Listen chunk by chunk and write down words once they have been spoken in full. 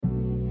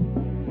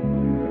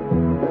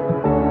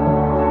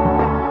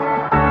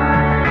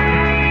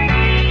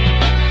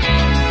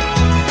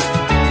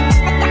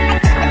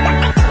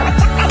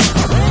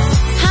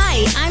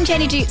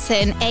Jenny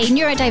Jutson, a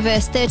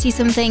neurodiverse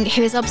 30-something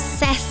who is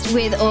obsessed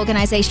with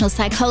organisational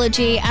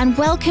psychology, and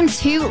welcome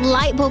to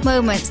Lightbulb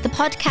Moments, the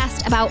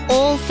podcast about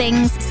all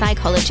things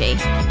psychology.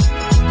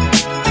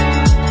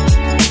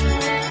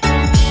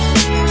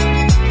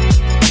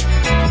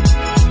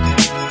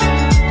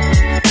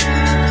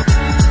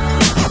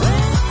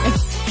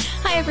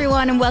 Hi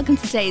everyone, and welcome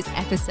to today's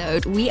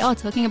episode. We are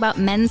talking about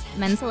men's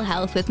mental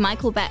health with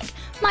Michael Beck.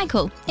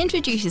 Michael,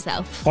 introduce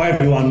yourself. Hi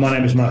everyone, my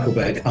name is Michael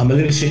Beck. I'm a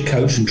leadership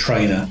coach and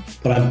trainer,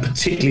 but I'm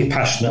particularly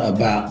passionate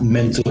about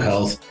mental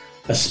health,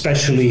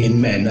 especially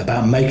in men,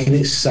 about making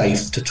it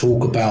safe to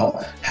talk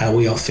about how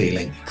we are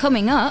feeling.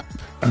 Coming up,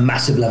 a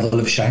massive level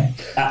of shame.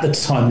 At the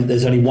time,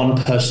 there's only one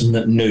person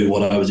that knew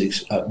what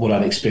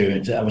I'd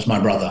experienced. That was my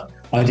brother.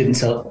 I didn't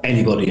tell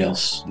anybody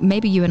else.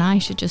 Maybe you and I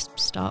should just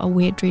start a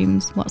Weird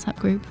Dreams WhatsApp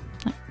group.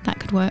 That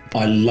could work.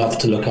 I love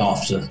to look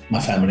after my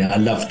family. I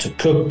love to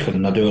cook,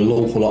 and I do an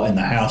awful lot in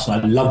the house,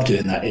 and I love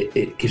doing that.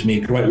 It gives me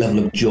a great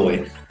level of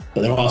joy.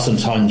 But there are some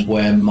times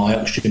where my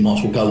oxygen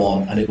mask will go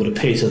on, and it would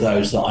appear to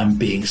those that I'm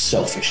being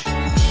selfish.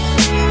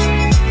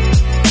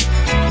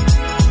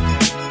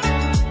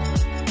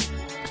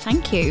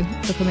 Thank you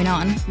for coming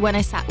on. When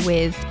I sat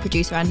with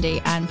producer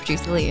Andy and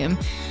producer Liam,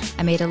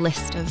 I made a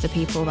list of the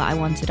people that I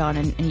wanted on,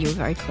 and you were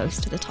very close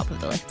to the top of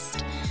the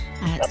list.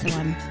 So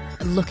I'm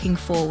looking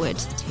forward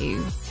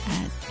to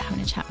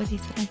having a chat with you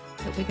today.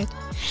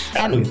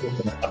 That'll be good.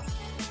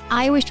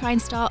 I always try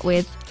and start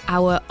with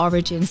our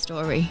origin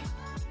story.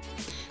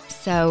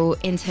 So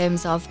in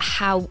terms of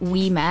how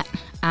we met,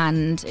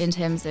 and in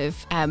terms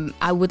of,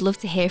 I would love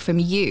to hear from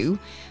you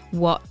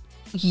what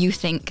you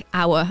think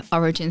our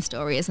origin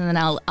story is, and then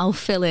I'll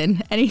fill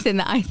in anything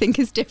that I think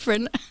is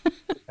different.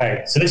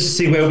 Okay, so this is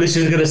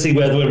going to see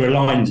where we're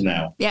aligned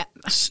now. Yeah.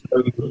 So,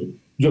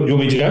 you want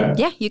me to go?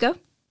 Yeah, you go.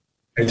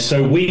 Okay,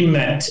 so we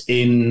met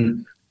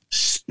in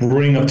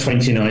spring of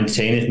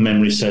 2019, if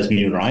memory serves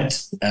me right,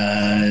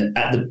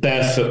 at the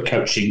Barefoot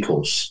coaching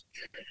course.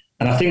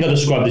 And I think I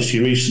described this to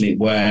you recently,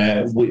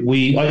 where I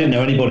didn't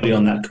know anybody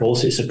on that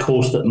course. It's a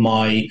course that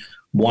my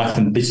wife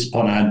and business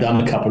partner had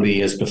done a couple of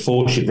years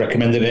before. She'd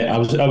recommended it. I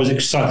was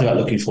excited about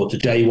looking forward to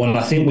day one.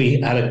 I think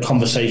we had a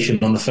conversation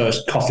on the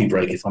first coffee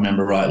break, if I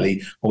remember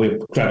rightly, or we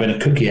were grabbing a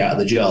cookie out of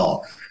the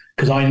jar.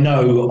 Because I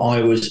know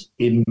I was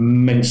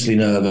immensely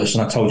nervous,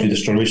 and I told you the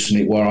story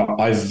recently where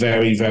I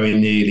very, very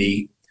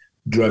nearly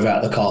drove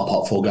out the car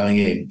park before going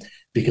in,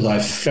 because I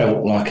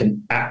felt like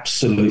an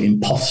absolute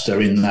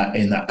imposter in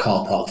that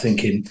car park,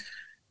 thinking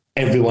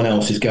everyone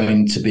else is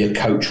going to be a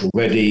coach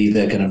already.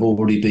 They're going to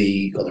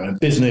already got their own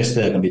business.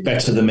 They're going to be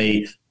better than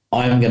me.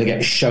 I'm going to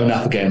get shown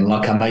up again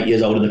like I'm 8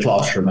 years old in the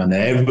classroom, and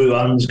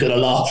everyone's going to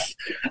laugh.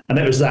 And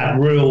it was that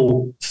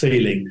real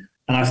feeling.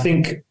 And I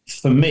think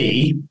for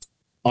me,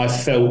 I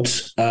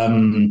felt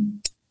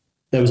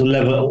there was a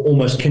level of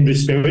almost kindred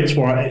spirits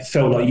where I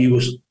felt like you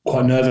was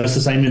quite nervous,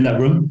 the same in that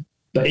room.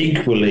 But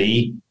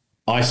equally,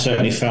 I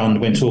certainly found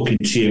when talking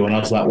to you, and I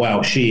was like,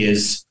 wow, she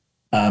is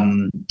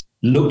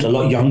looked a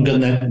lot younger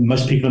than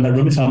most people in that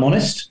room, if I'm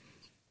honest,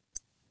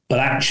 but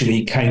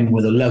actually came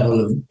with a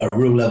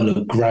real level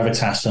of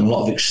gravitas and a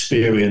lot of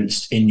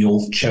experience in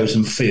your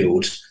chosen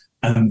field,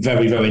 and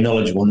very, very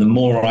knowledgeable. And the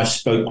more I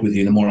spoke with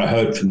you, the more I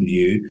heard from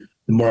you,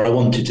 the more I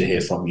wanted to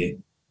hear from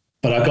you.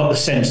 But I got the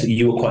sense that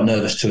you were quite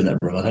nervous too in that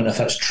room. I don't know if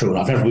that's true.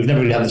 We've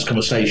never really had this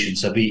conversation,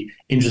 so I'd be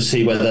interested to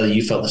see whether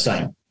you felt the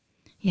same.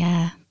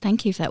 Yeah,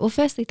 thank you for that. Well,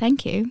 firstly,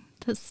 thank you.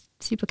 That's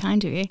super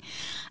kind of you.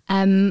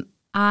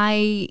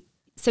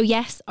 So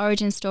yes,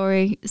 origin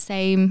story,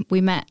 same.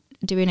 We met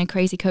doing a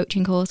crazy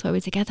coaching course where we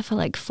were together for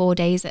like 4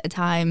 days at a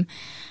time,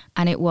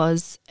 and it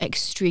was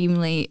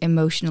extremely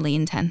emotionally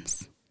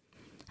intense,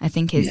 I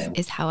think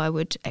is how I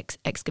would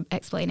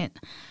explain it.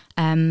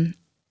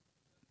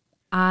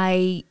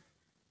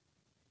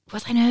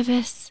 Was I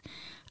nervous?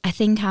 I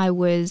think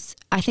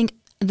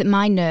that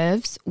my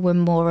nerves were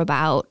more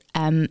about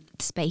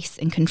space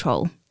and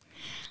control,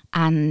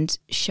 and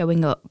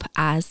showing up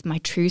as my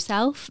true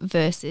self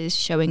versus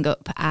showing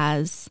up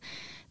as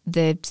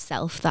the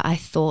self that I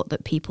thought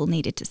that people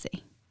needed to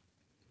see.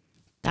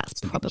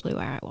 That's probably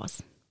where I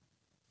was.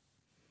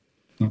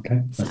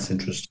 Okay, that's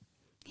interesting.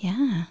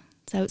 Yeah.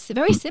 So it's a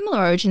very similar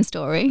origin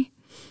story.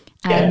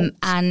 Yes.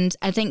 And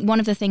I think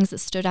one of the things that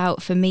stood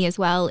out for me as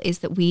well is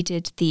that we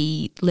did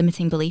the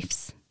limiting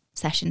beliefs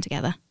session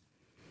together.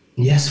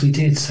 Yes, we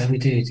did. So we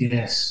did,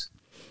 yes.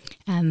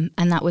 And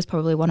that was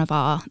probably one of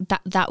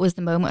that was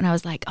the moment when I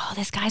was like, oh,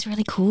 this guy's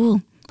really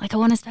cool. Like, I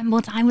want to spend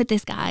more time with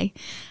this guy.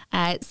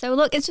 So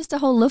look, it's just a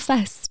whole love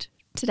fest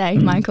today,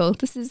 Michael.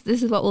 This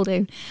is what we'll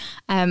do.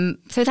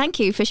 So thank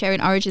you for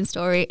sharing origin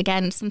story.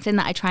 Again, something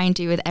that I try and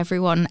do with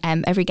everyone,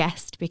 every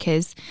guest,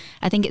 because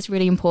I think it's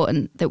really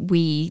important that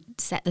we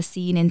set the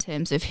scene in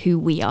terms of who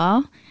we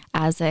are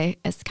as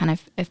kind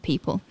of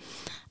people.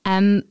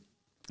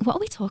 What are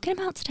we talking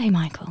about today,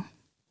 Michael?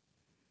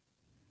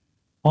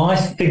 I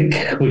think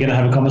we're going to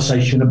have a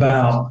conversation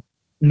about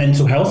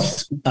mental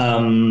health,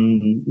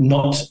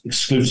 not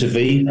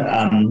exclusively,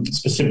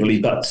 specifically,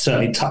 but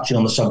certainly touching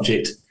on the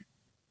subject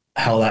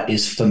how that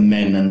is for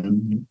men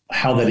and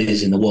how that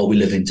is in the world we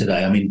live in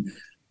today. I mean,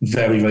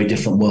 very, very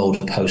different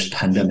world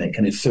post-pandemic,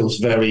 and it feels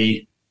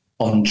very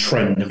on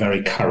trend and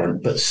very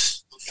current, but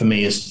for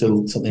me is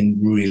still something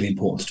really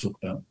important to talk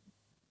about.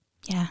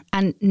 Yeah,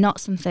 and not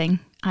something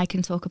I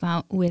can talk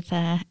about with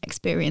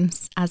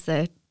experience as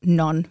a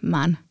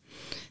non-man.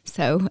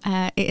 So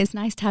it is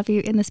nice to have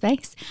you in the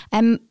space.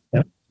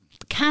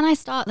 Can I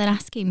start then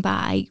asking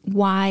by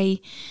why,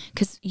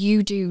 because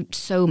you do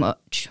so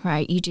much,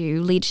 right? You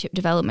do leadership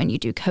development, you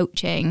do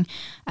coaching,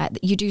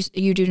 you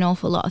do an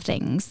awful lot of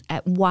things.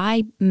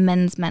 Why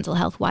men's mental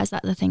health? Why is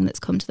that the thing that's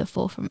come to the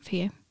forefront for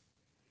you?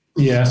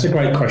 Yeah, that's a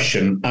great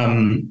question.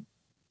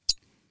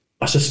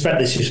 I suspect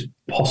this is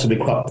possibly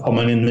quite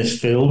common in this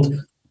field.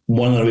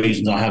 One of the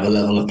reasons I have a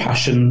level of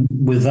passion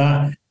with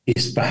that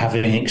is for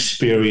having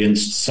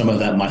experienced some of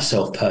that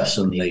myself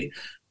personally,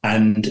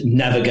 and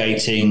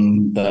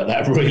navigating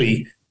that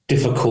really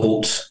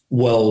difficult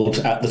world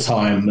at the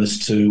time as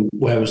to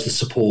where was the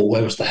support,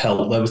 where was the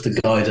help, where was the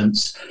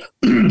guidance.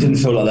 Didn't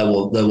feel like there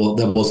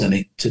was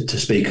any to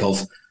speak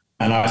of.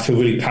 And I feel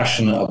really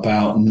passionate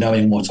about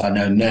knowing what I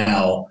know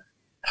now.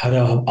 How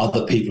do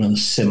other people in a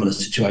similar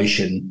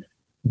situation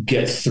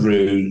get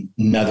through,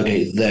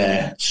 navigate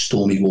their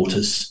stormy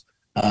waters?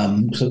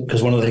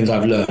 Because one of the things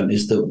I've learned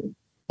is that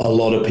a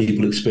lot of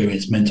people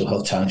experience mental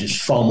health challenges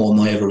far more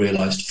than I ever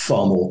realised,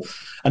 far more.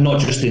 And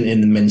not just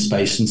in the men's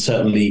space, and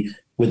certainly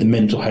with the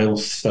Mental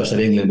Health First Aid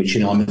England, which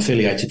I'm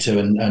affiliated to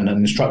and an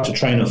instructor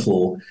trainer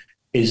for,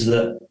 is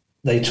that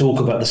they talk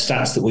about the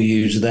stats that we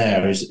use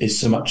there is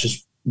so much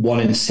as 1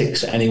 in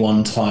 6 at any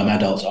one time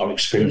adults are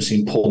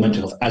experiencing poor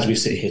mental health as we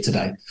sit here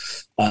today.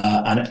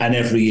 And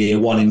every year,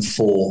 1 in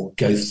 4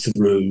 go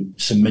through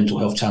some mental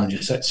health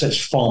challenges. So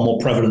it's far more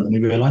prevalent than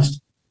we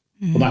realised.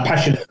 But my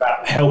passion is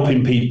about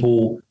helping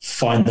people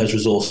find those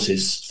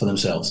resources for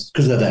themselves,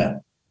 because they're there.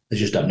 They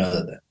just don't know that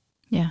they're there.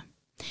 Yeah.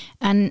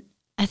 And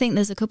I think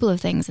there's a couple of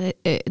things that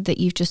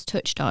you've just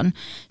touched on.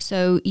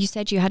 So you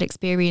said you had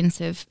experience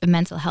of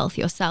mental health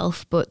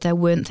yourself, but there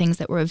weren't things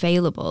that were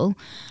available.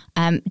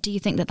 Do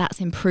you think that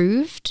that's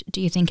improved?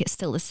 Do you think it's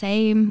still the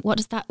same? What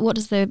does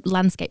the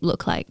landscape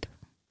look like?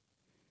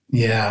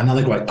 Yeah,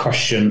 another great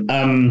question.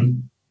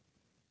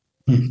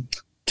 2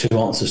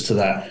 answers to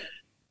that.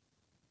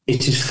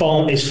 It's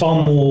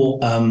far more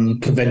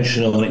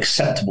conventional and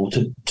acceptable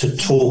to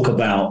talk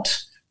about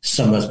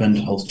some of those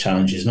mental health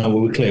challenges. Now,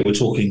 we're clear, we're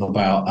talking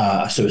about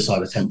a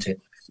suicide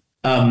attempted.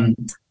 I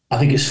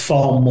think it's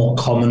far more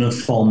common and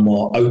far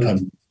more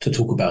open to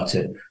talk about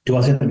it. Do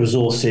I think the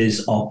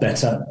resources are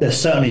better? They're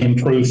certainly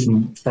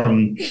improved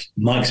from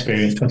my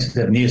experience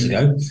 27 years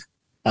ago.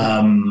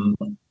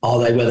 Are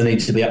they where they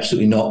need to be?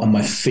 Absolutely not. And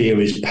my fear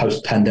is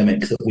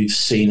post-pandemic that we've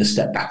seen a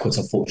step backwards,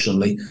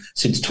 unfortunately,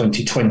 since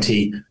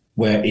 2020,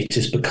 where it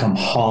has become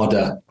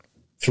harder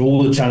through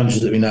all the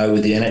challenges that we know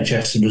with the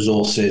NHS and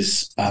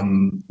resources.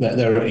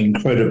 They're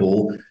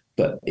incredible,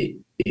 but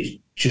it's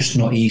just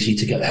not easy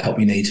to get the help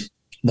you need.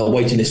 The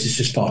waiting list is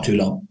just far too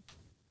long.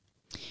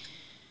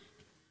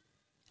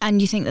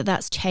 And you think that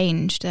that's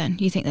changed then?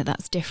 You think that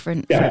that's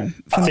different from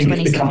I think 27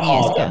 it's become years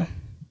harder. ago?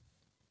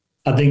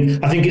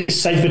 I think it's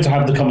safer to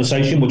have the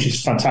conversation, which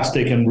is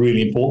fantastic and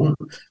really important,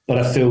 but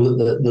I feel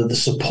that the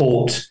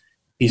support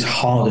is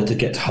harder to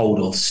get hold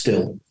of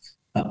still.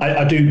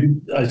 I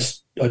do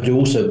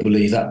also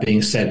believe, that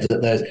being said,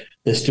 that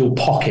there's still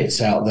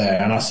pockets out there,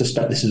 and I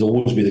suspect this will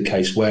always be the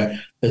case, where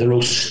there's a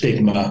real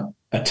stigma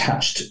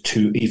attached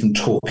to even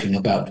talking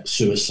about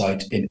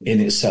suicide in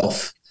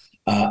itself.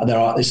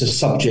 It's a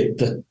subject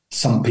that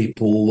some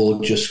people will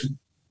just,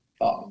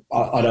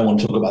 I don't want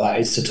to talk about that.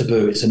 It's a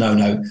taboo. It's a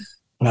no-no.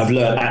 And I've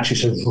learned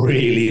actually it's a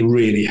really,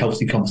 really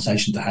healthy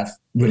conversation to have,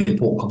 really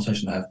important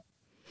conversation to have.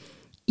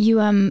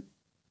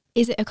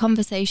 Is it a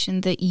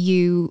conversation that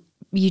you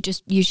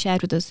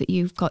shared with us, that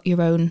you've got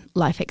your own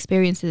life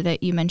experiences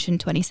that you mentioned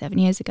 27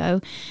 years ago?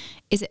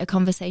 Is it a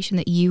conversation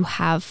that you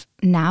have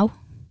now?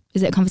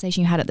 Is it a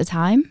conversation you had at the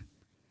time?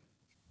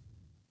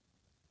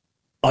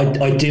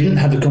 I didn't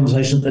have the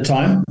conversation at the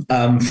time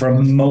for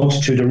a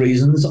multitude of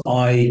reasons.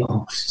 I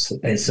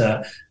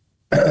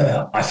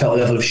felt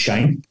a level of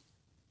shame,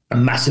 a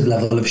massive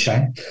level of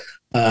shame.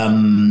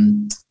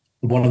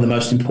 One of the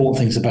most important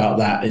things about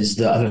that is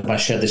that, I don't know if I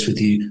shared this with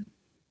you,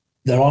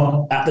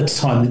 at the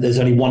time, there's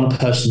only one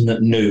person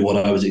that knew what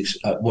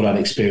I'd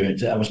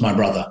experienced. That was my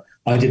brother.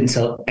 I didn't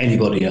tell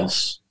anybody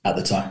else at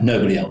the time,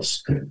 nobody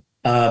else.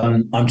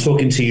 I'm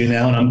talking to you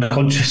now, and I'm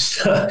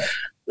conscious that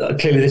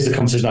clearly this is a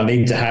conversation I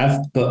need to have,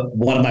 but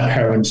one of my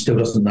parents still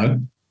doesn't know.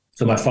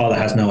 So my father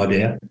has no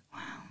idea.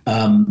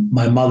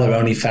 My mother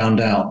only found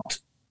out,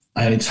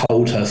 I only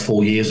told her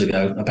 4 years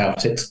ago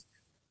about it.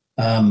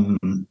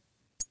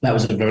 That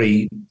was a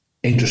very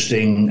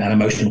interesting and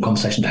emotional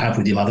conversation to have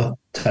with your mother,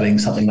 telling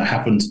something that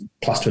happened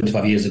plus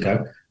 25 years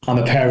ago. I'm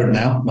a parent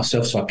now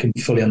myself, so I can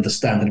fully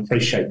understand and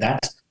appreciate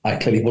that. I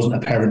clearly wasn't a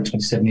parent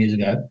 27 years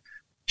ago.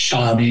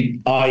 I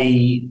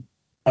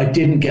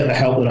didn't get the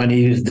help that I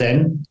needed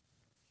then,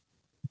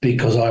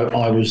 because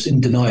I was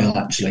in denial,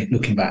 actually,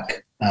 looking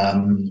back.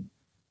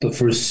 But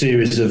for a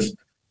series of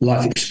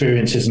life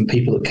experiences and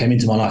people that came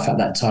into my life at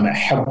that time, it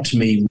helped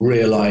me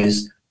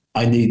realize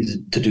I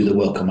needed to do the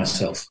work on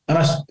myself. And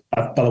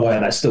by the way,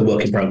 that's still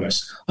work in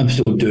progress. I'm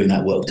still doing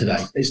that work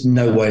today. There's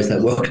no way is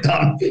that work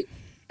done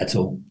at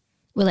all.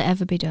 Will it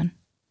ever be done?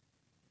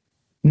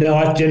 No,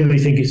 I generally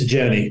think it's a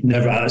journey.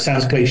 Never. It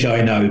sounds cliche,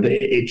 I know, but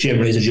it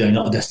generally is a journey,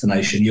 not a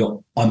destination.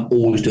 I'm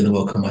always doing the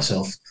work on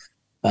myself.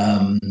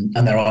 And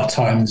there are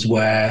times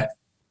where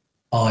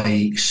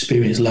I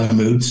experience low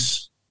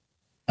moods.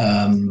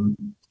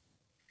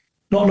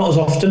 Not as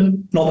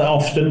often, not that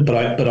often,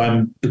 but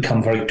I'm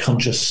become very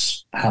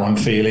conscious how I'm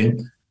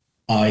feeling.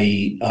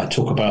 I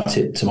talk about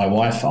it to my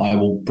wife. I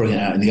will bring it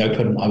out in the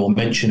open. I will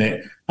mention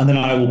it, and then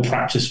I will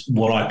practice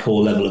what I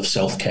call a level of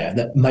self-care.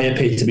 That may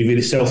appear to be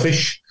really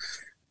selfish,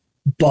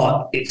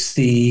 but it's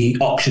the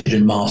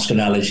oxygen mask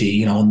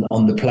analogy.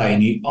 On the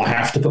plane, I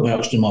have to put my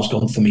oxygen mask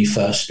on for me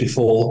first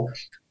before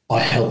I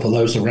help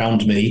those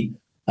around me,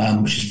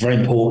 which is very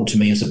important to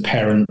me as a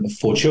parent of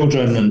 4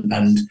 children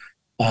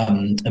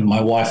and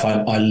my wife.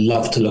 I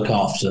love to look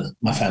after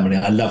my family.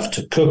 I love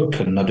to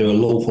cook, and I do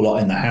an awful lot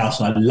in the house,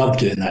 and I love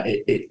doing that.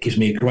 It gives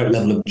me a great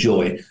level of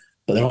joy.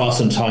 But there are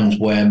some times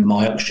where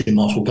my oxygen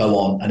mask will go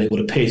on, and it would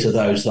appear to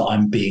those that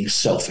I'm being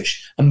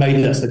selfish. And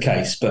maybe that's the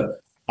case,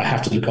 but I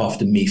have to look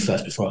after me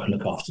first before I can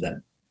look after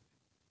them.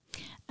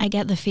 I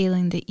get the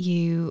feeling that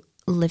you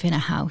live in a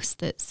house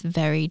that's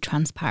very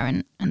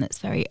transparent and that's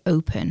very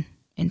open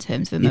in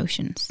terms of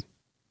emotions.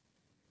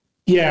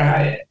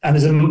 Yeah, and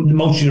there's a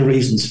multitude of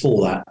reasons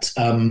for that.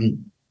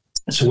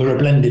 So we're a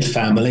blended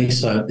family.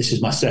 So this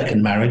is my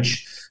second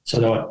marriage. So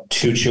there are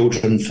 2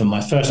 children from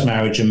my first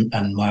marriage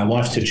and my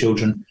wife's 2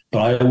 children. But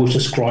I always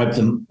describe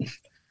them.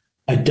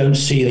 I don't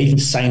see even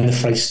saying the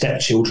phrase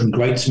stepchildren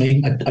great to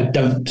me. I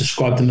don't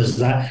describe them as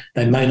that.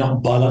 They may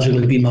not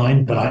biologically be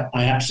mine, but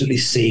I absolutely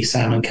see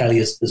Sam and Kelly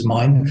as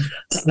mine.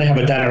 They have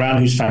a dad around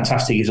who's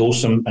fantastic. He's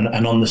awesome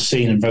and on the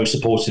scene and very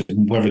supportive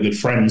and very good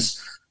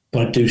friends.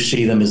 But I do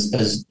see them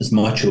as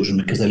my children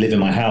because they live in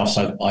my house.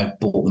 I've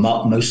brought them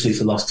up mostly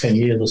for the last 10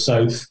 years or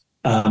so.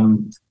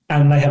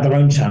 And they have their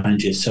own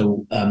challenges.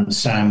 So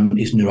Sam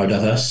is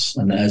neurodiverse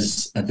and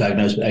is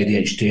diagnosed with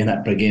ADHD, and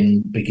that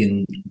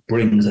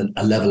brings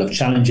a level of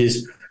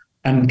challenges.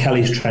 And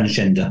Kelly's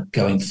transgender,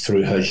 going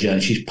through her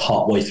journey. She's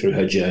partway through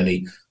her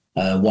journey.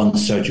 1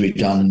 surgery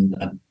done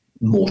and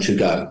more to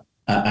go.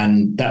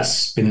 And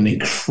that's been an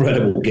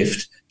incredible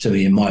gift to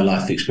me in my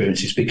life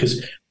experiences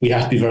because we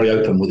have to be very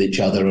open with each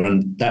other.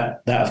 And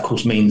that of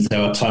course, means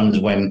there are times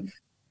when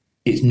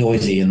it's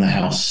noisy in the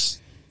house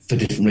for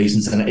different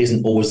reasons, and it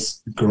isn't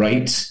always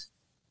great.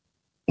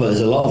 But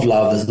there's a lot of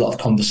love, there's a lot of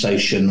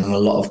conversation and a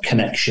lot of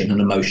connection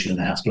and emotion in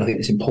the house. But I think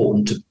it's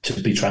important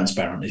to be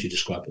transparent, as you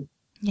describe it.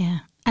 Yeah.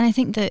 And I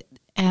think that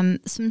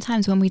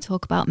sometimes when we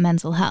talk about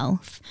mental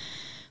health,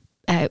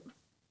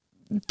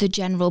 the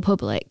general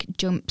public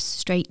jumps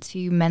straight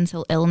to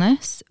mental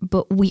illness,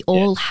 but we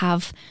all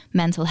have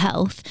mental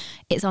health.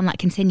 It's on that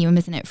continuum,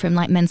 isn't it? From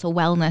like mental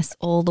wellness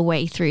all the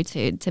way through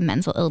to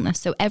mental illness.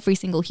 So every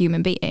single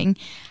human being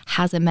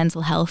has a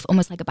mental health,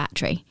 almost like a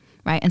battery,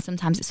 right? And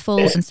sometimes it's full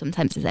and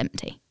sometimes it's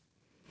empty.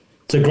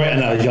 It's a great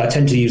analogy. I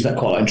tend to use that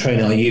quite a lot in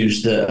training. I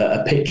use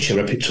a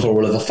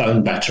pictorial of a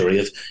phone battery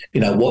of,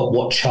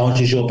 what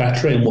charges your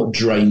battery and what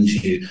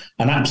drains you.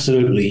 And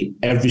absolutely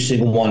every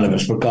single one of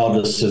us,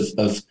 regardless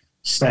of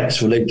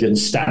sex, religion,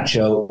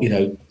 stature,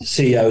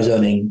 CEOs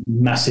earning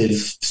massive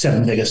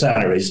 7-figure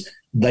salaries,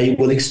 they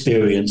will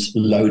experience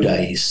low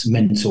days,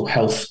 mental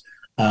health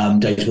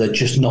days where they're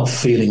just not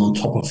feeling on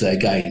top of their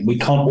game. We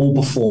can't all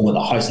perform at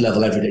the highest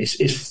level every day.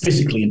 It's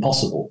physically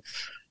impossible.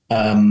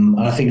 And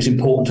I think it's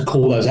important to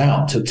call those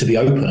out, to be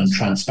open and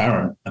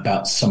transparent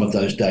about some of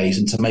those days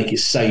and to make it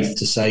safe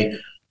to say,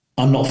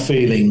 I'm not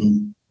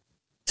feeling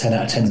 10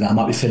 out of 10 now, I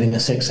might be feeling a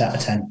 6 out of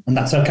 10. And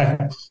that's okay.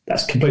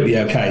 That's completely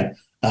okay.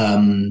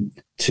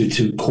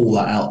 To call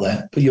that out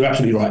there. But you're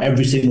absolutely right.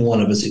 Every single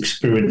one of us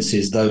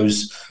experiences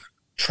those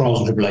trials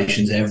and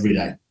tribulations every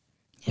day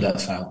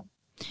without fail.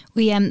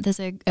 We there's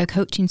a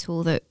coaching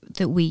tool that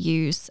we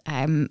use,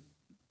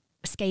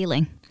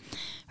 scaling.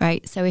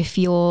 Right. So if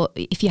you're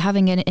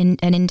having an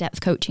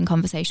in-depth coaching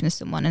conversation with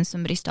someone and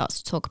somebody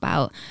starts to talk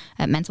about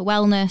mental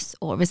wellness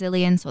or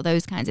resilience or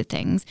those kinds of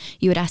things,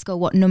 you would ask,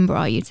 what number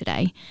are you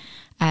today?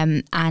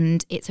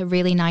 And it's a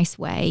really nice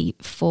way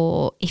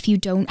for, if you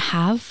don't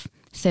have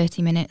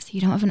 30 minutes, you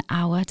don't have an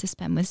hour to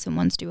spend with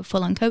someone to do a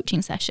full-on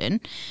coaching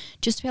session,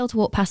 just to be able to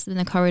walk past them in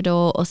the corridor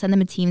or send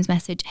them a Teams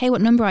message, hey,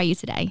 what number are you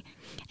today?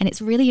 And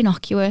it's really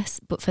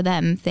innocuous, but for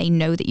them, they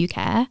know that you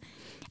care.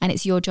 And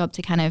it's your job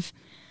to kind of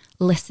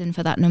listen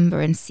for that number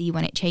and see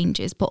when it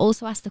changes, but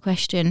also ask the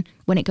question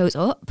when it goes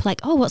up,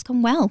 like, what's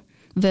gone well,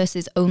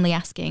 versus only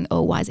asking,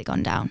 why has it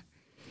gone down?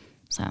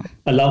 So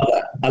I love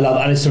that.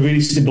 And it's a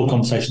really simple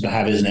conversation to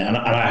have, isn't it? And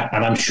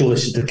I'm sure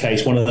this is the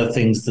case. One of the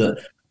things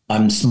that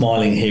I'm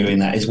smiling hearing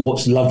that is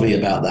what's lovely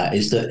about that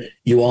is that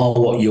you are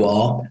what you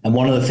are. And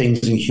one of the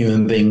things in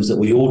human beings that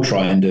we all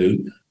try and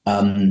do,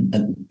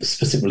 and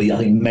specifically I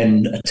think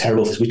men are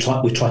terrible for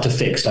this, we try to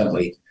fix, don't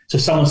we? So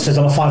someone says,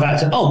 I'm a 5 out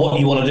of 10. Oh, what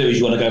you want to do is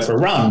you want to go for a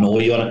run,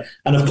 or you want to,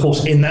 and of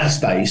course, in that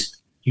space,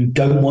 you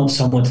don't want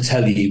someone to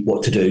tell you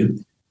what to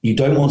do. You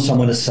don't want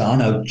someone to say, I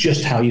know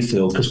just how you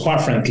feel, because quite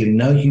frankly,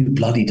 no, you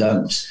bloody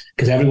don't,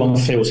 because everyone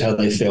feels how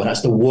they feel.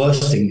 That's the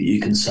worst thing that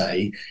you can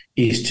say,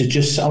 is to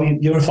just say, oh,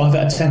 you're a 5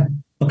 out of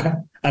 10. Okay.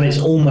 And it's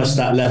almost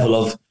that level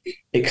of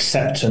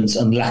acceptance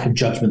and lack of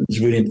judgment that's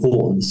really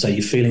important. So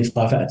you're feeling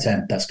 5 out of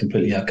 10. That's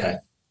completely okay.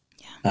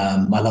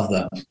 Yeah. I love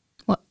that.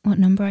 What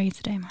number are you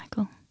today,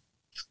 Michael?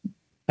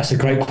 That's a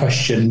great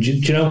question. Do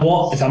you know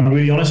what? If I'm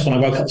really honest, when I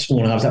woke up this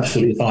morning, I was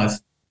absolutely 5.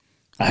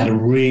 I had a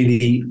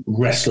really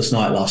restless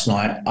night last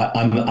night.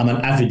 I'm an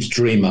avid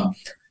dreamer.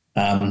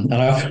 And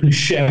I often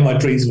share my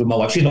dreams with my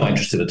wife. She's not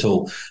interested at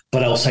all.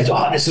 But I'll say to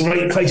her, this is a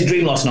really crazy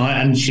dream last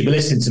night. And she'll be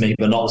listening to me,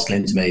 but not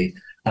listening to me.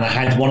 And I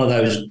had one of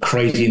those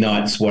crazy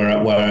nights where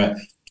I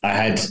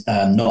had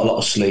not a lot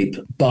of sleep,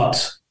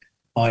 but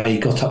I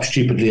got up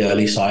stupidly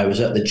early. So I was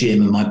at the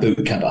gym and my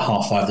boot camp at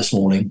 5:30 this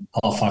morning,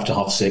 5:30 to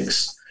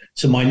 6:30.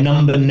 So my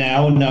number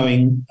now,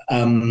 knowing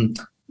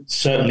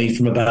certainly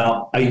from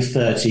about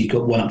 8:30,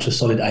 got one up to a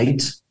solid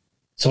 8.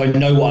 So I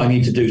know what I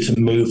need to do to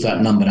move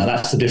that number. Now,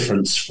 that's the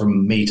difference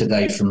from me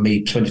today, from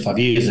me 25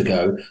 years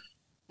ago.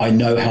 I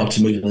know how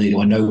to move the needle.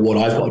 I know what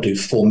I've got to do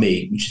for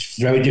me, which is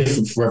very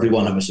different for every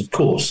one of us, of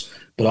course.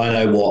 But I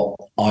know what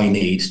I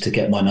need to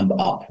get my number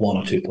up 1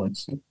 or 2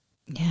 points.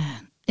 Yeah,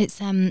 it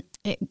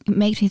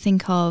makes me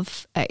think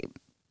of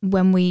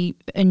when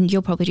and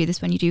you'll probably do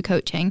this when you do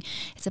coaching,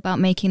 it's about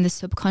making the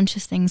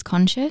subconscious things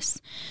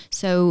conscious.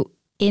 So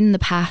in the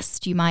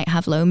past, you might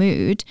have low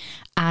mood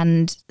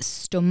and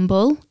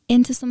stumble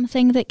into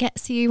something that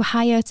gets you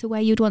higher to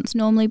where you'd want to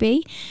normally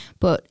be.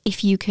 But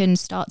if you can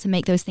start to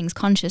make those things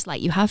conscious,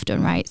 like you have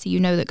done, right? So you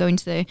know that going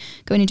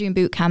and doing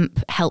boot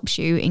camp helps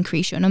you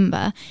increase your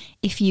number.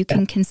 If you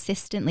can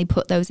consistently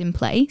put those in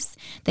place,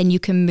 then you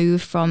can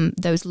move from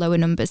those lower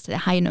numbers to the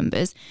higher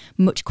numbers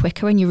much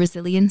quicker, and your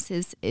resilience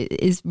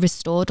is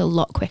restored a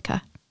lot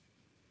quicker.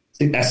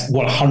 I think that's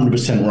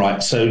 100%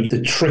 right. So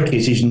the trick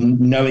is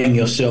knowing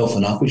yourself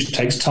enough, which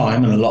takes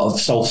time and a lot of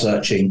soul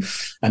searching,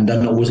 and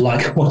don't always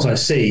like what I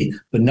see,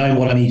 but knowing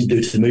what I need to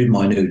do to move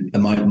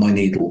my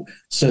needle.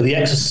 So the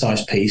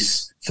exercise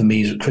piece for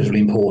me is critically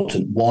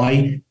important.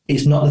 Why?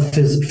 It's not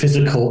the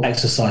physical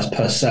exercise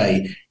per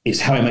se, it's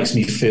how it makes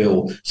me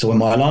feel. So when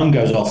my alarm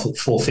goes off at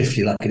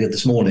 4:50, like I did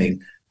this morning,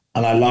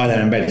 and I lie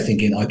there in bed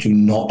thinking, I do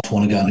not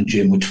want to go in a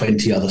gym with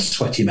 20 other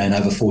sweaty men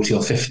over 40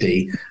 or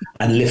 50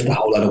 and lift a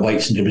whole load of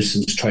weights and do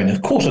resistance training.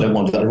 Of course I don't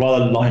want to do that. I'd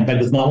rather lie in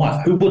bed with my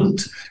wife. Who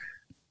wouldn't?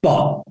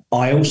 But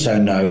I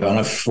also know, and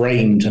I've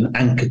framed and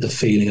anchored the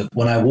feeling of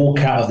when I walk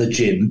out of the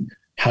gym,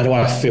 how do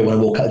I feel when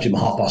I walk out of the gym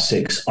at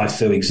 6:30? I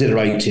feel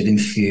exhilarated,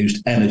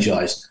 infused,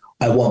 energized.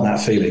 I want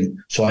that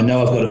feeling. So I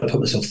know I've got to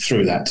put myself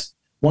through that.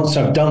 Once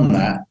I've done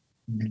that,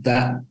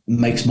 that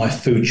makes my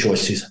food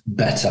choices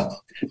better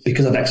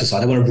because I've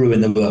exercised. I want to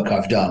ruin the work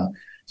I've done.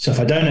 So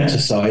if I don't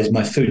exercise,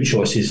 my food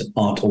choices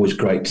aren't always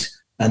great.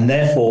 And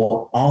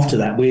therefore, after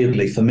that,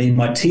 weirdly, for me,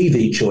 my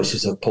TV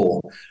choices are poor.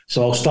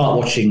 So I'll start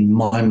watching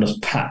mindless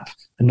pap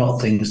and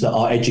not things that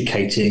are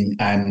educating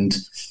and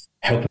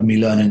helping me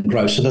learn and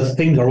grow. So the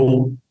things are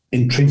all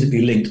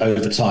intrinsically linked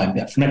over time,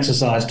 from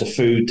exercise to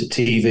food to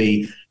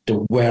TV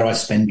to where I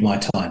spend my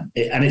time.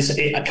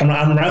 It can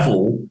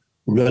unravel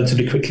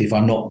relatively quickly if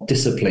I'm not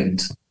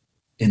disciplined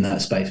in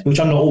that space, which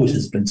I'm not always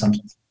disciplined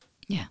sometimes.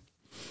 Yeah.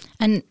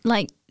 And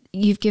like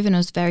you've given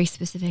us very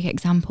specific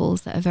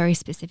examples that are very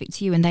specific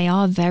to you, and they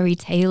are very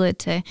tailored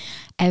to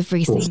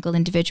every single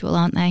individual,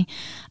 aren't they?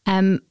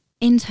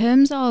 In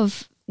terms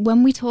of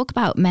when we talk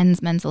about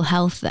men's mental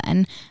health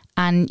then,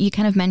 and you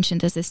kind of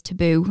mentioned there's this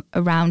taboo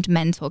around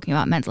men talking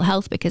about mental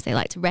health because they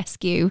like to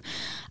rescue.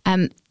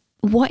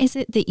 What is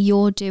it that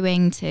you're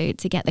doing to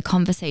get the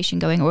conversation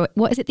going, or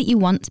what is it that you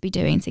want to be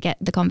doing to get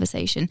the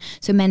conversation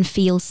so men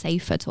feel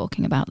safer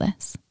talking about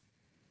this?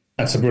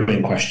 That's a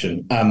brilliant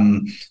question.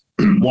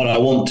 What I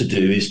want to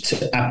do is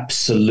to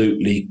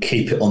absolutely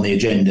keep it on the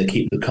agenda,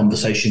 keep the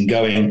conversation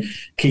going,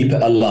 keep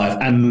it alive,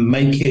 and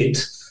make it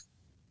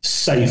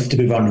safe to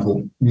be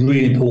vulnerable.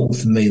 Really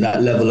important for me,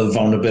 that level of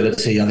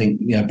vulnerability. I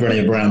think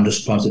Brené Brown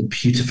describes it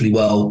beautifully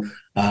well.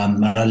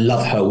 And I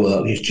love her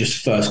work. It's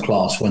just first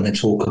class when they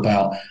talk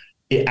about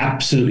it.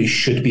 Absolutely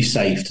should be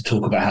safe to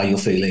talk about how you're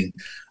feeling.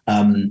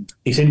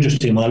 It's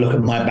interesting when I look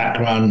at my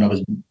background. I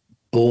was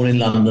born in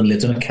London,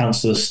 lived in a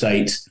council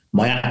estate.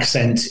 My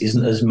accent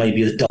isn't as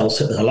maybe as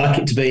dulcet as I like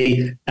it to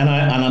be, and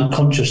I'm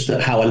conscious that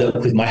how I look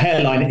with my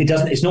hairline,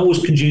 it's not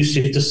always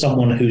conducive to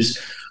someone who's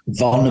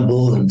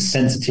vulnerable and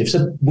sensitive.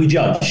 So we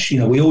judge,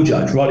 we all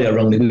judge, rightly or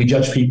wrongly. We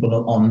judge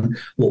people on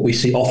what we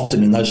see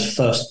often in those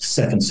first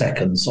 7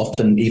 seconds,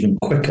 often even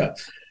quicker.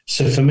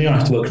 So for me, I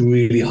have to work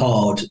really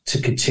hard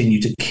to continue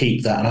to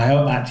keep that. And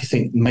I actually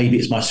think maybe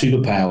it's my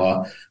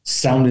superpower,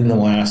 sounding the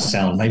way I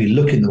sound, maybe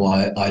looking the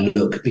way I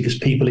look, because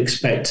people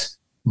expect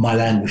my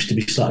language to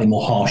be slightly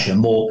more harsher,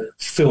 more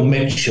Phil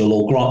Mitchell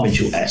or Grant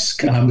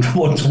Mitchell-esque. And I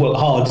want to work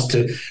hard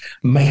to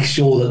make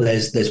sure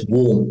that there's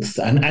warmth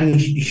and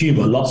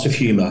humour, lots of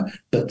humour,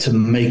 but to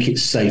make it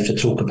safe to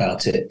talk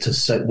about it, to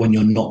say when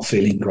you're not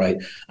feeling great.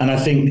 And I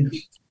think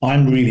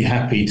I'm really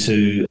happy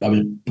I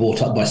was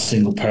brought up by a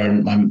single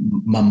parent. My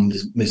mum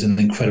is an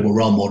incredible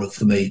role model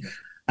for me.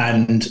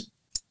 And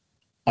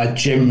I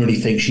generally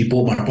think she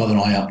brought my brother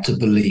and I up to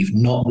believe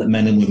not that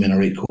men and women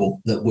are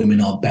equal, that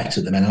women are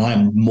better than men. And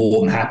I'm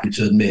more than happy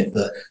to admit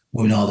that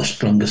women are the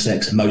stronger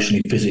sex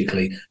emotionally,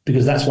 physically,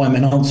 because that's why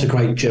men aren't so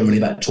great generally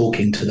about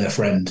talking to their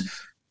friend.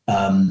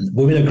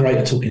 Women are great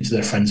at talking to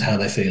their friends how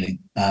they're feeling.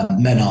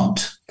 Men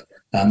aren't.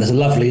 There's a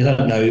lovely, I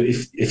don't know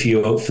if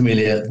you're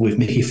familiar with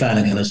Mickey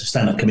Flanagan as a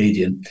stand-up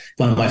comedian,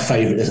 one of my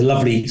favourite. There's a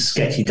lovely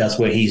sketch he does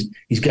where he's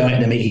going out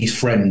to meet his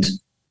friend,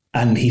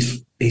 and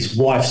his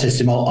wife says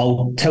to him,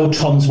 I'll tell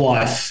Tom's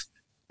wife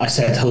I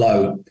said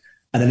hello.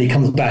 And then he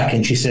comes back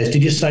and she says,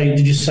 did you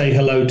say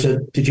hello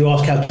did you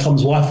ask how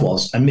Tom's wife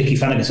was? And Mickey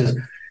Flanagan says,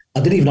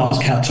 I didn't even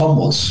ask how Tom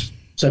was.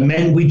 So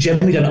men, we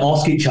generally don't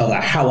ask each other,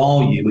 how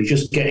are you? We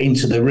just get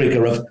into the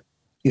rigor of,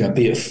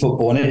 be it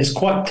football. And it's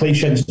quite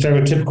cliche and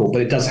stereotypical,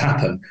 but it does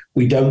happen.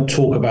 We don't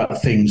talk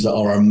about things that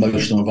are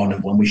emotional and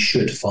vulnerable, and we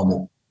should far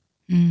more.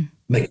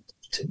 Make it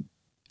positive.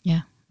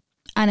 Yeah.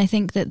 And I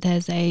think that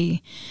there's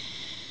a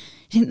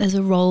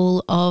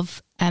role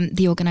of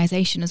the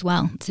organisation as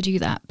well to do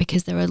that,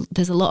 because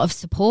there's a lot of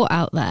support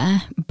out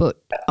there,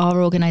 but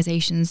are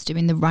organisations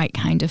doing the right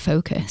kind of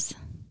focus?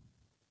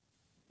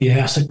 Yeah,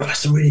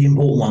 that's a really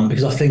important one,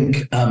 because I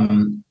think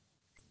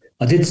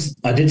I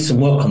did some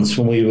work on this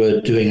when we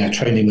were doing our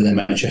training with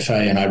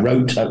MHFA, and I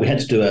wrote, we had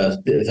to do a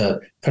bit of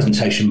a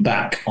presentation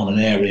back on an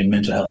area in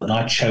mental health, and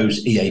I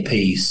chose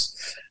EAPs.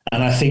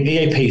 And I think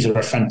EAPs are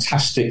a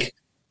fantastic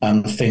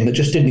thing that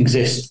just didn't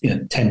exist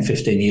 10,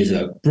 15 years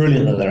ago.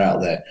 Brilliant that they're out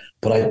there.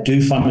 But I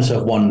do find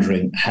myself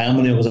wondering how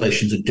many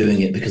organisations are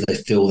doing it because they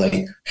feel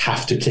they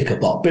have to tick a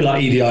box. A bit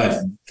like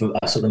EDI for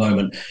us at the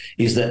moment,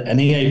 is that an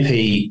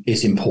EAP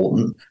is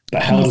important,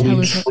 but how do we tell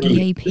us what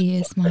EAP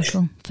is,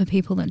 Michael, for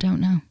people that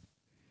don't know?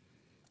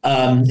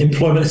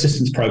 Employment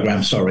Assistance Program,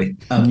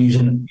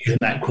 using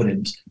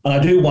acronyms. And I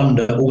do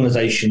wonder,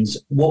 organisations,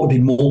 what would be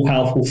more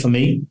powerful for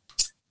me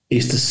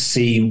is to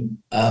see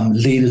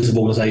leaders of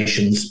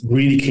organisations,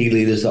 really key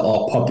leaders that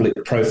are public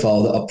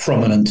profile, that are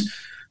prominent,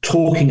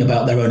 talking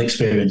about their own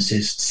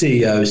experiences,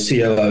 CEOs,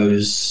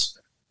 COOs,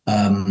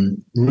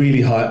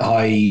 really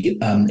high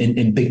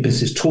in big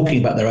business, talking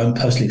about their own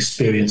personal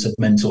experience of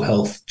mental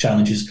health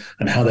challenges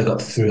and how they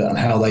got through it and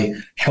how they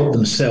helped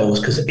themselves.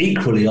 Because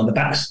equally, on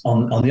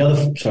the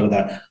other side of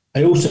that,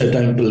 I also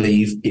don't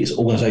believe it's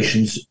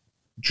organisations'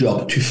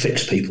 job to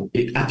fix people.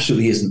 It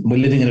absolutely isn't. We're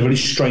living in a really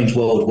strange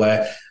world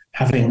where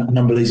having a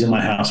number of these in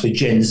my house with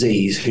Gen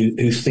Zs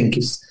who think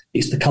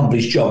it's the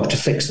company's job to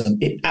fix them.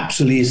 It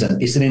absolutely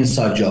isn't. It's an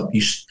inside job.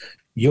 You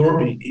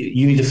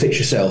need to fix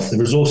yourself. The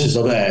resources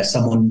are there.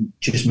 Someone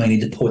just may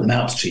need to point them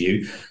out to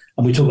you.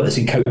 And we talk about this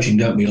in coaching,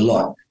 don't we, a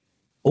lot.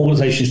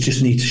 Organisations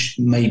just need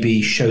to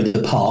maybe show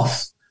the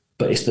path,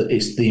 but it's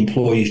the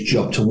employee's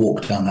job to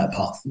walk down that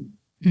path.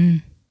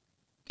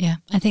 Yeah,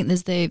 I think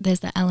there's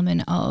the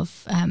element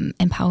of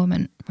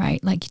empowerment,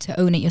 right? Like to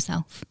own it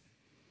yourself.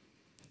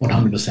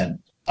 100%.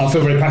 I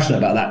feel very passionate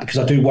about that because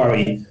I do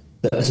worry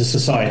that as a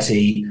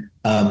society,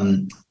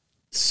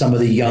 some of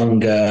the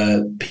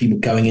younger people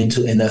going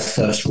in their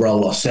first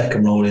role or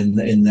second role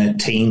in their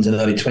teens and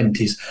early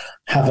 20s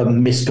have a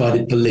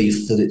misguided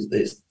belief that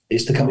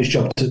it's the company's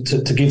job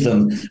to give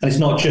them. And it's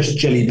not just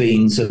jelly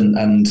beans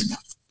and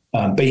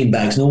bean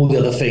bags and all the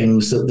other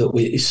things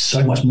it's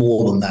so much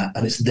more than that.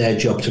 And it's their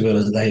job to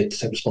realize that they have to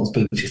take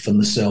responsibility for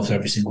themselves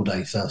every single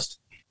day first.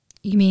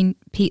 You mean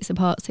pizza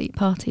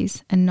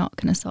parties are not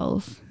going to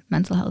solve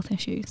mental health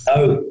issues?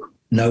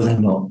 No, they're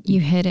not. You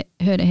heard it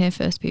here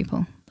first,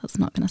 people. That's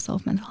not going to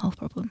solve mental health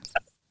problems.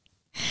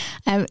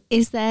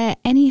 Is there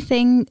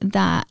anything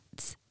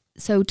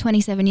so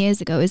 27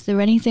 years ago, is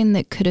there anything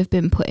that could have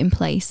been put in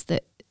place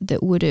that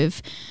would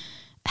have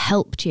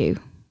helped you?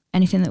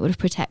 Anything that would have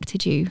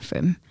protected you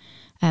from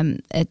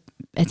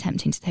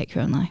attempting to take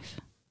your own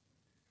life?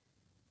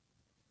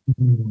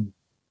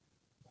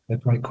 A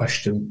great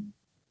question.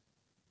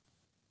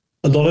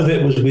 A lot of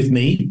it was with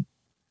me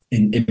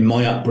in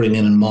my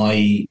upbringing and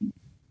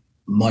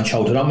my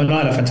childhood. I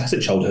had a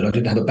fantastic childhood. I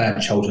didn't have a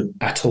bad childhood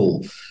at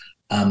all.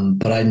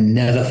 But I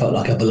never felt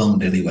like I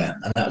belonged anywhere.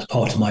 And that was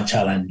part of my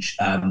challenge.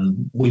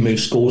 We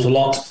moved schools a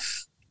lot,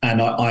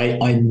 and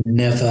I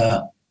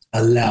never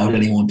allowed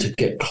anyone to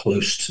get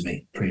close to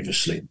me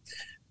previously,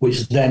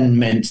 which then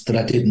meant that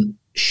I didn't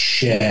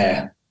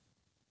share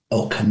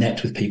or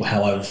connect with people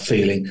how I was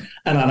feeling.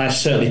 And I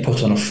certainly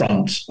put on a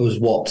front was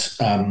what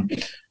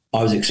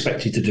I was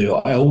expected to do.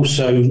 I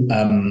also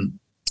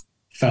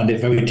found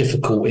it very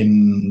difficult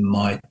in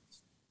my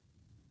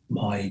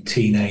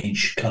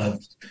teenage kind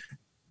of,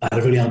 I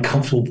had a really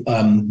uncomfortable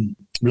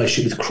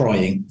relationship with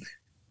crying.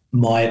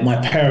 my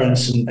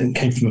parents and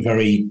came from a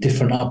very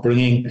different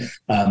upbringing.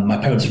 My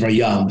parents are very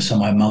young, so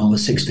my mum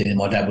was 16 and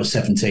my dad was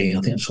 17.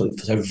 I think so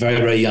very,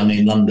 very young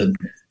in London.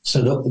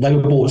 So they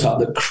were brought up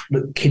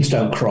that kids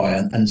don't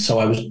cry, and so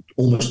I was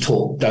almost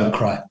taught don't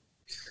cry.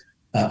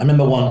 I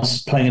remember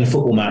once playing in a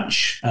football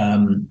match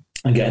and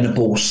getting a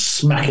ball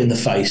smack in the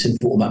face in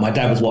football match. My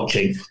dad was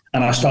watching,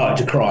 and I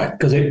started to cry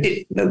because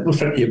it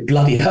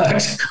bloody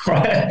hurt.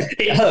 Right?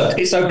 It hurt.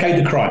 It's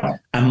okay to cry.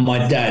 And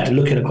my dad,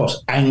 looking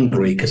across,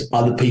 angry because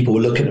other people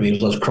were looking at me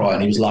as I was crying.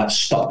 He was like,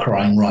 "Stop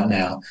crying right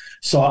now."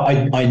 So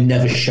I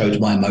never showed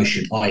my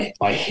emotion.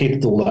 I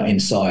hid all that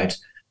inside.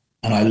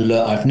 And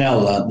I've now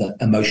learned that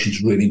emotion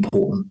is really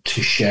important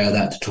to share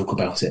that, to talk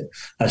about it.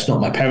 That's not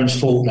my parents'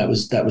 fault. That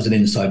was an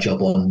inside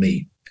job on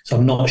me. So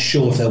I'm not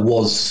sure if there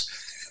was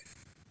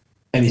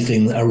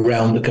anything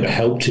around that could have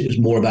helped. It was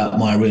more about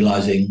my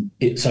realizing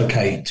it's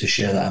okay to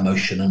share that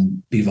emotion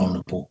and be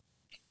vulnerable.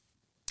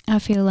 I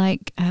feel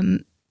like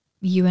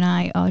you and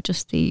I are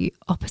just the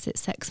opposite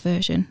sex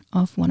version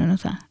of one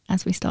another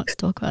as we start to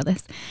talk about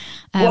this.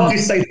 Why do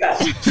you say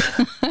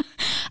that?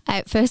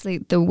 Firstly,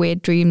 the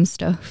weird dream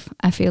stuff.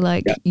 I feel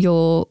like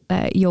your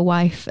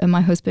wife and my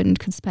husband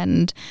could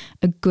spend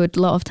a good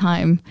lot of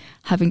time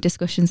having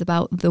discussions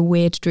about the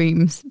weird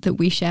dreams that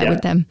we share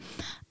with them.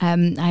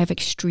 I have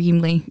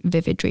extremely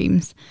vivid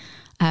dreams.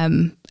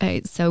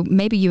 So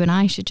maybe you and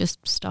I should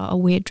just start a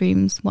weird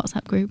dreams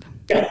WhatsApp group.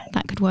 Yeah.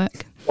 That could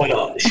work. Why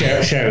not?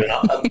 Share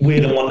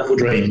weird and wonderful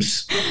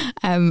dreams.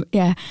 But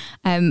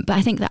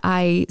I think that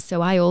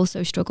I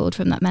also struggled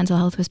from that mental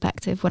health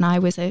perspective when I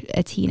was a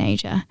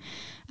teenager.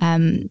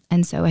 And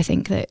so I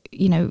think that,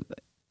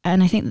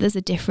 and I think that there's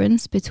a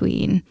difference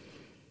between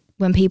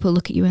when people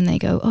look at you and they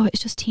go, oh,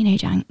 it's just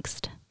teenage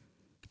angst.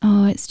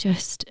 Oh, it's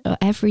just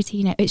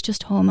it's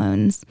just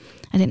hormones.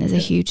 I think there's a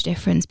huge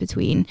difference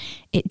between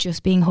it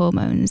just being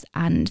hormones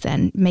and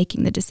then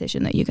making the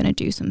decision that you're going to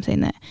do something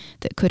that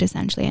could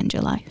essentially end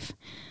your life.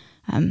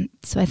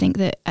 So I think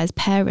that as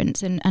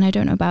parents, and I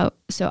don't know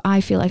so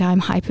I feel like I'm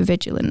hyper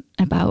vigilant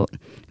about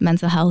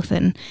mental health.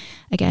 And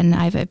again,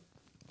 I have a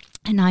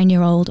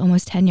 9-year-old,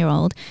 almost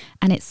 10-year-old,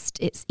 and it's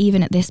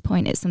even at this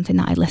point, it's something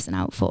that I listen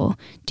out for.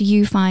 Do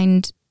you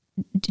have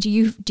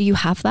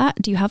that?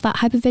 Do you have that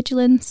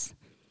hypervigilance?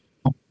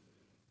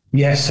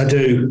 Yes, I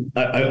do.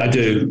 I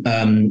do.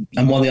 And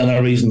one of the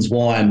other reasons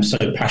why I'm so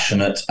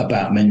passionate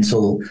about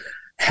mental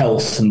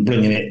health and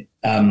bringing it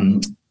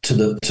to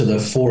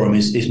the forum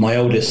is my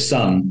oldest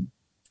son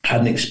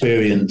had an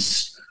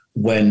experience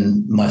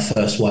when my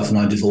first wife and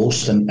I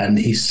divorced, and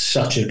he's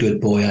such a good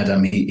boy,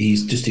 Adam.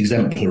 He's just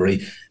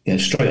exemplary,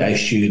 straight A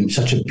student,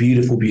 such a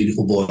beautiful,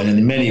 beautiful boy. And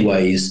in many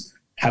ways,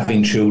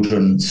 having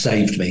children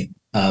saved me,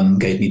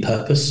 gave me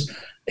purpose.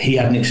 He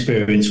had an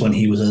experience when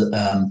he was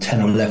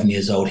 10 or 11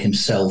 years old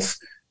himself,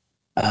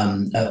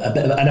 a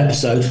bit of an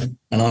episode,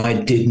 and I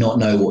did not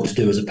know what to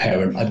do as a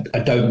parent. I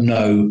didn't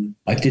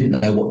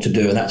know what to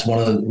do, and that's one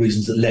of the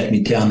reasons that led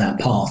me down that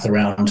path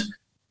around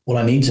what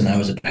I need to know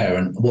as a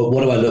parent.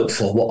 What do I look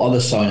for? What are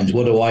the signs?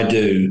 What do I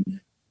do?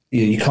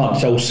 You can't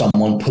tell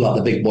someone, pull up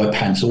the big boy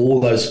pants, or all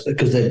those,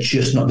 because they're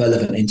just not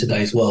relevant in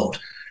today's world.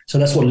 So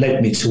that's what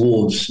led me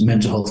towards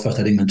Mental Health First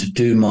Aid England, to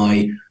do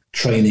my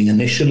training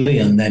initially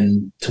and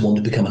then to want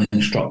to become an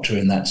instructor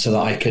in that, so that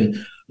I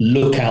can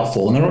look out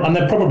for. And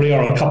there probably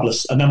are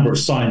a number of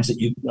signs that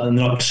you are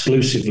not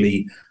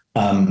exclusively,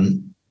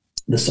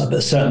 there's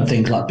certain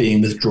things like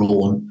being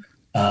withdrawn,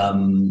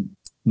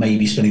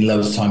 maybe spending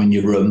loads of time in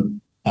your room.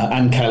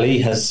 Anne Kelly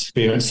has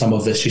experienced some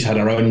of this. She's had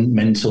her own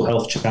mental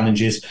health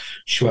challenges.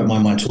 She won't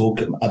mind my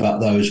talk about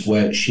those,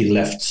 where she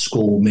left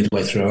school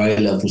midway through her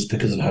A-levels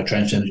because of her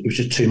transgender. It was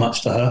just too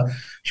much to her.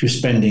 She was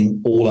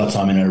spending all her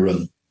time in her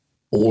room,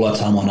 all her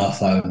time on her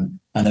phone.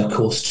 And of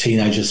course,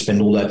 teenagers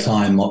spend all their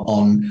time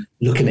on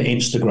looking at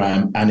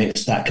Instagram, and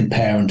it's that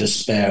compare and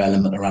despair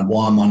element around,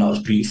 why am I not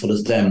as beautiful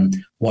as them?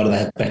 Why do they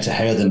have better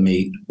hair than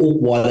me? Or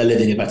why are they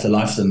living a better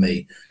life than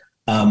me?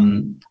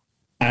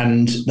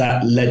 And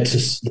that led to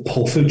the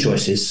poor food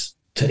choices,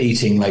 to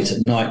eating late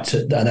at night,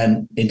 and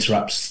then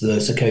interrupts the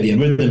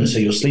circadian rhythm. So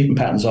your sleeping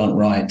patterns aren't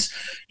right.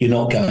 You're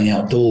not going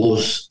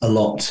outdoors a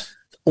lot.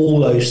 All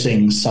those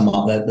things sum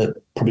up. They're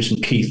probably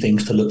some key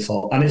things to look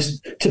for. And it's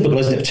typical,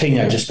 isn't it?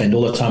 Teenagers spend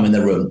all the time in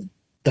their room.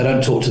 They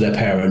don't talk to their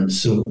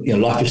parents. So,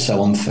 life is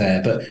so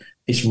unfair. But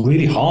it's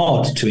really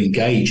hard to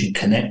engage and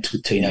connect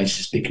with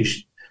teenagers,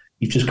 because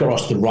you've just got to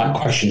ask the right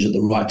questions at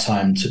the right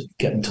time to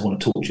get them to want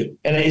to talk to you.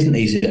 And it isn't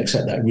easy to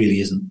accept that. It really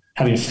isn't.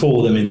 Having 4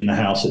 of them in the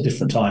house at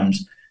different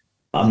times,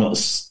 I'm not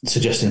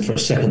suggesting for a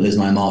second Liz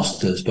and I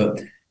masters, but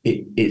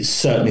it's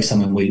certainly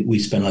something we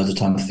spend loads of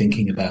time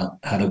thinking about.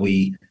 How do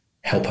we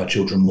help our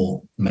children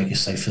more, make it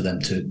safe for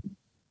them too?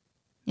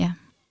 Yeah.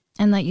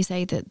 And like you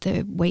say, that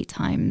the wait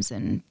times,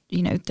 and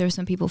there are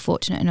some people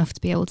fortunate enough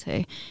to be able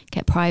to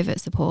get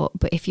private support,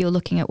 but if you're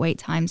looking at wait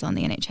times on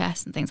the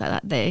NHS and things like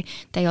that,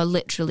 they are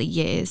literally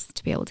years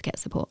to be able to get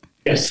support.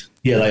 Yes,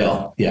 yeah, they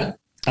are. Yeah,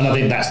 and I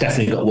think that's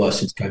definitely got worse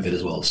since COVID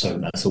as well. So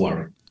that's a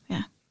worry.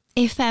 Yeah.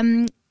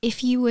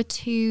 if you were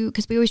to,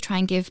 because we always try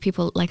and give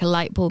people like a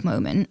light bulb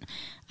moment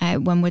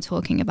when we're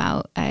talking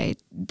about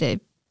the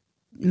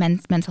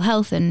men's mental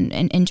health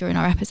and during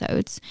our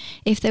episodes,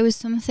 if there was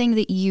something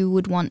that you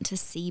would want to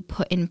see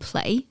put in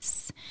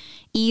place,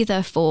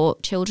 either for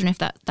children, if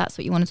that's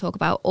what you want to talk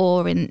about,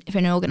 or from an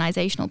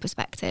organisational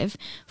perspective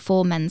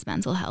for men's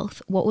mental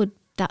health, what would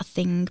that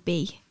thing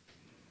be?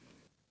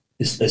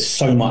 There's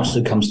so much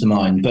that comes to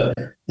mind, but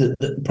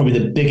probably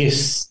the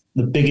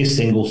biggest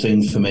single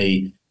thing for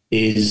me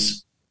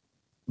is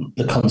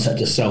the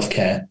concept of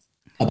self-care,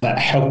 about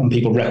helping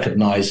people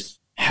recognise,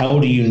 how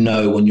do you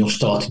know when you're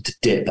starting to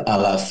dip a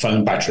la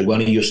phone battery,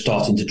 when you're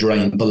starting to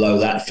drain below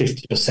that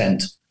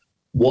 50%?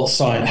 What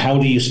sign? How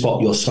do you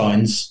spot your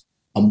signs,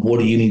 and what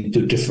do you need to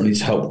do differently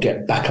to help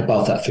get back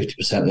above that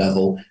 50%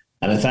 level?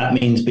 And if that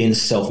means being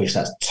selfish,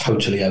 that's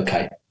totally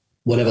okay,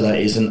 whatever that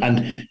is.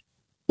 And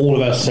all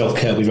of our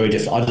self-care will be very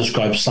different. I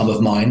describe some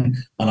of mine,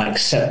 and I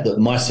accept that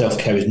my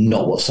self-care is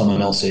not what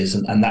someone else is.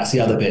 And that's the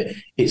other bit.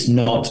 It's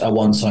not a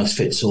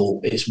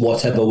one-size-fits-all. It's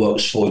whatever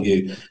works for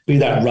you. Be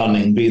that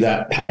running, be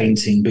that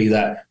painting, be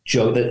that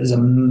joke. There's a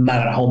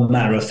whole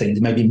manner of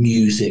things, maybe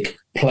music,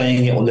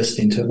 playing it or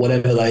listening to it,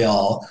 whatever they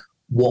are.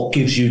 What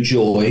gives you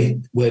joy?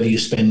 Where do you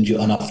spend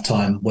your enough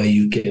time where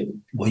you get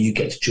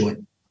to joy?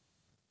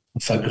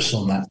 And focus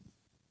on that.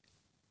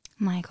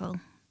 Michael,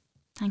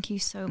 thank you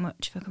so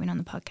much for coming on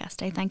the podcast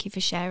today. Thank you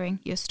for sharing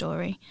your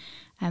story.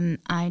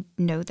 I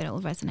know that it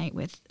will resonate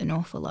with an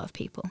awful lot of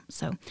people.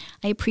 So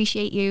I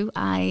appreciate you.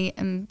 I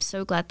am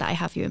so glad that I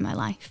have you in my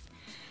life.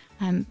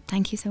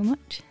 Thank you so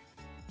much.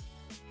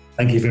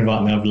 Thank you for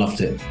inviting me. I've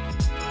loved it.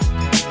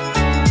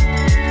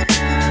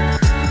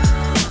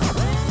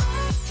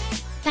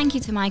 Thank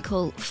you to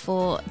Michael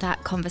for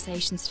that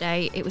conversation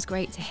today. It was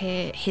great to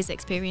hear his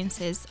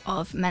experiences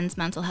of men's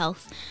mental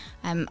health.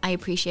 I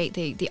appreciate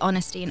the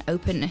honesty and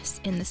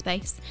openness in the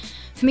space.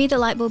 For me, the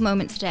light bulb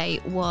moment today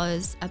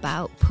was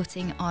about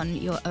putting on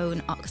your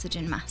own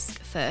oxygen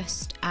mask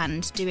first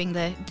and doing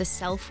the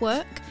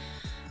self-work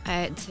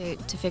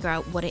to figure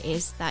out what it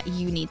is that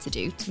you need to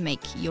do to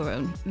make your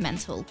own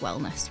mental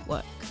wellness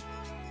work.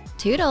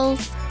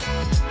 Toodles!